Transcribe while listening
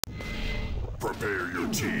Prepare your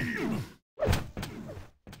team.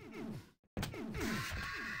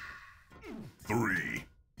 3,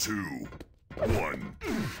 2, 1,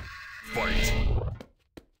 fight!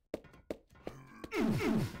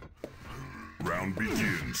 Round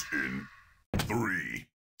begins in 3,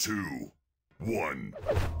 2, 1,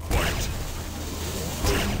 fight!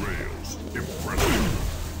 2 rails, impressive!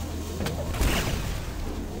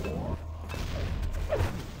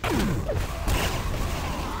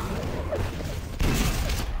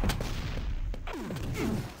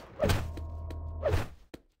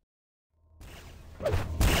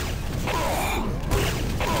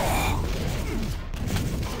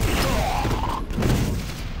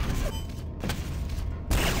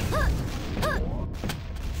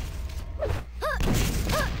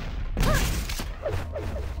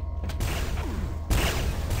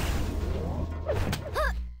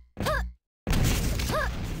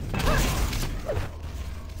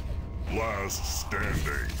 Last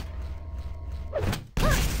standing.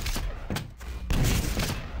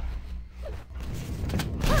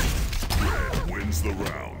 Red wins the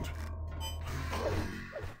round.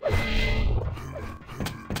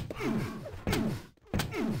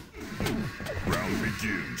 Round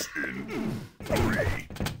begins in 3,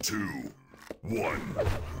 2, 1,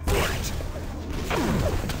 fight!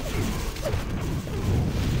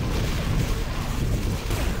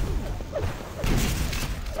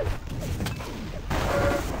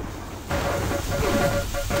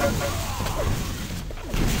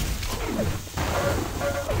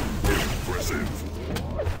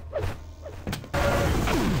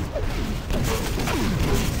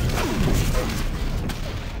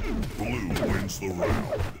 Blue wins the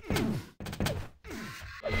round.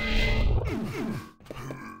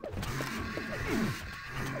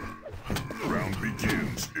 Round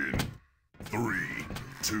begins in 3,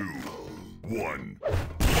 2, 1,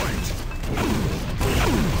 fight!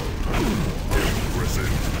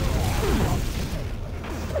 Impressive.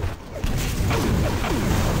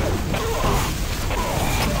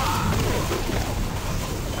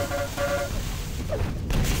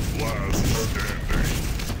 Last standing.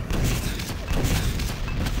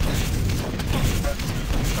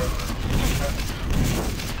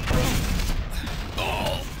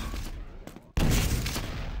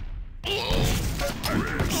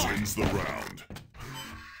 Red wins the round.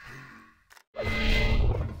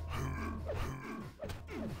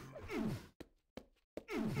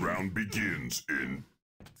 Round begins in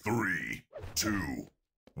 3, 2,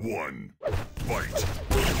 1, fight!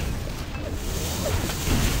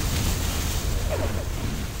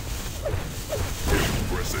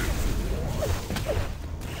 Impressive.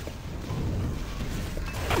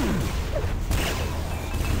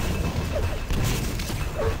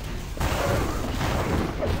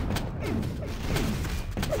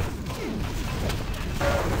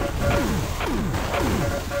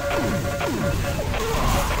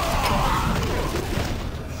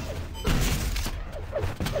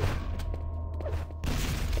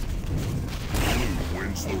 Blue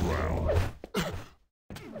wins the round.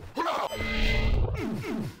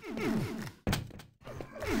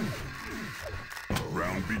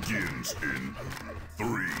 Round begins in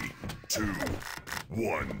 3, 2,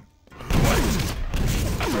 1, fight!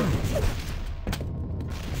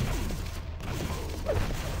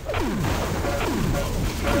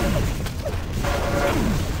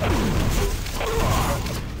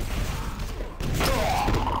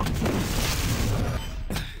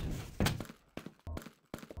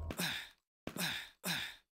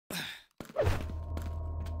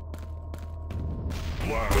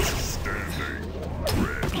 Last standing.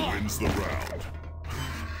 Red wins the round.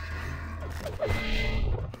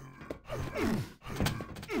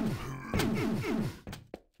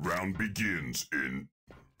 Round begins in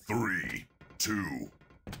 3, 2,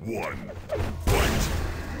 1, fight!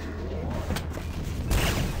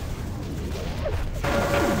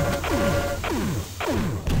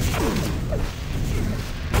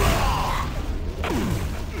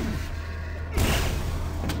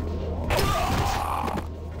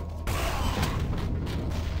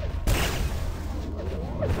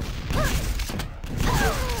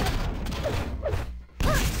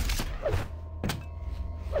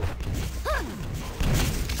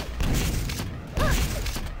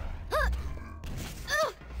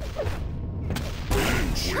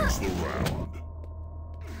 Wins the round.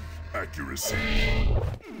 Accuracy.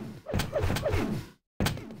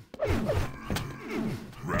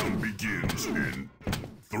 Round begins in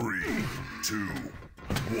 3, 2,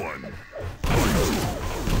 1, fight!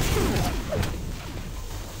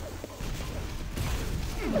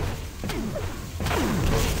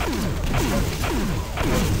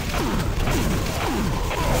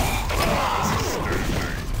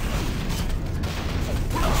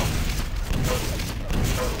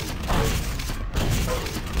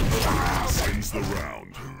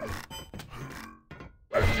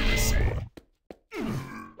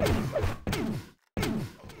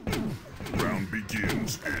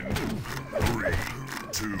 begins in 3,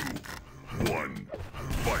 2, 1,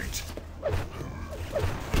 fight!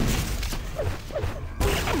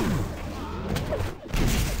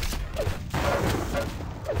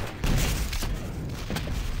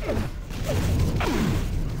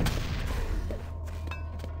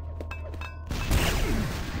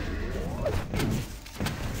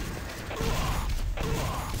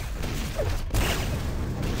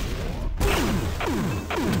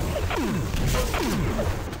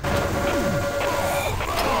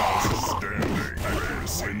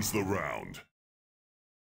 Wins the round.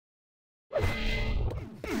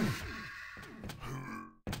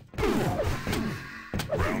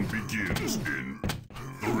 Round begins in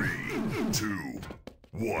 3, 2,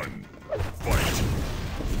 1, fight!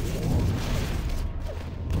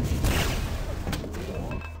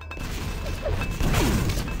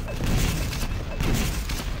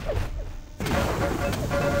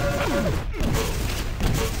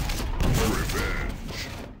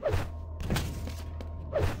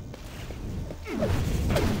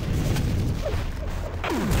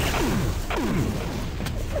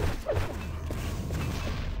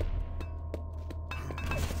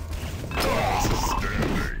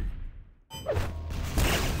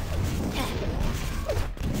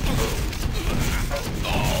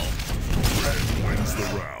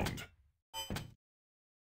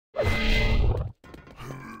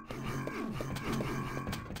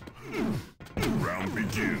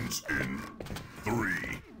 Begins in 3,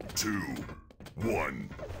 2, 1,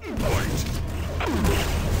 fight!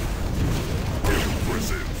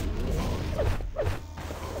 Impressive!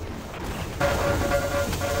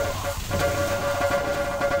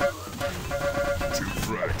 2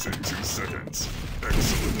 frags in 2 seconds.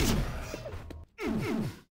 Excellent!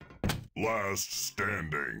 Last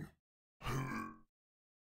standing.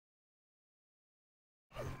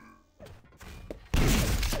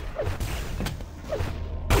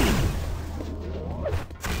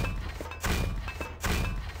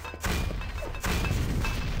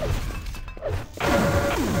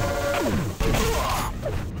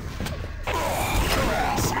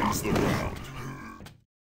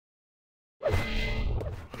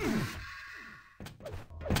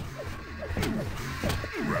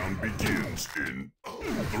 Round begins in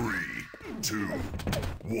 3, 2,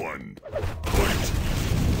 1, fight!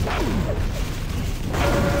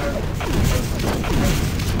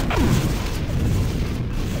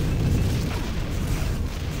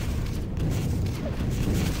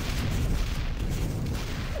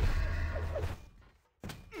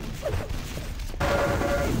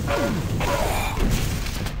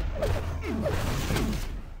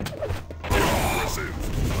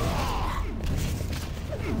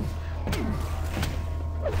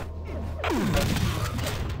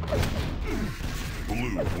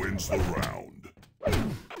 Blue wins the round.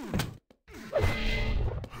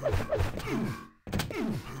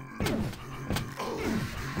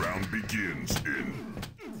 Round begins in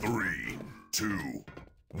 3, 2,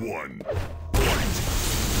 1, fight!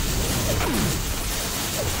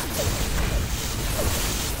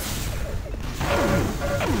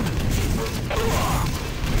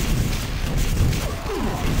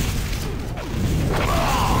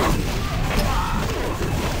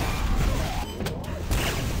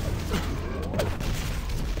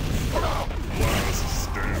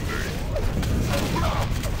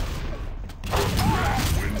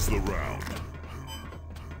 The round.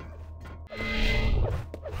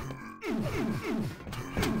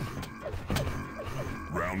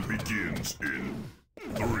 Round begins in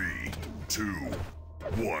 3, 2,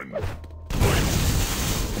 1, fight!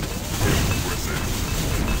 Impressive!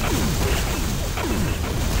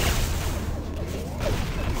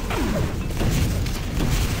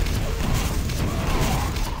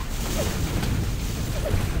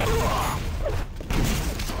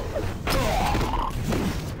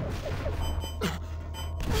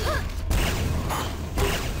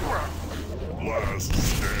 Last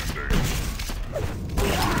standing.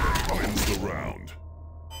 Red wins the round.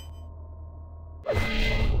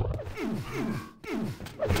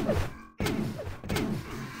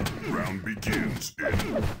 Round begins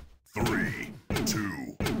in 3,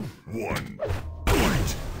 2, 1,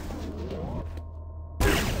 fight!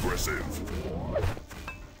 Impressive!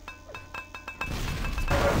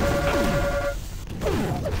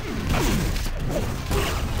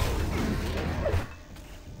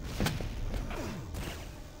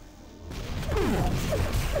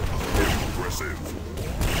 Impressive!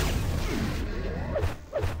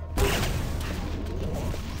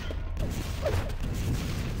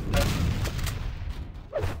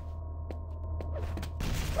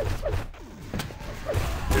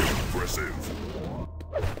 Impressive!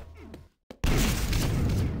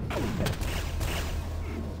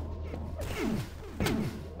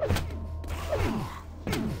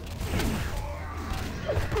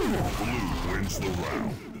 Blue wins the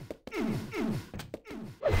round.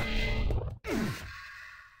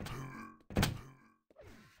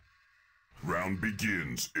 Round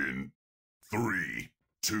begins in 3,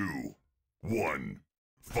 2, 1,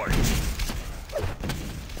 fight!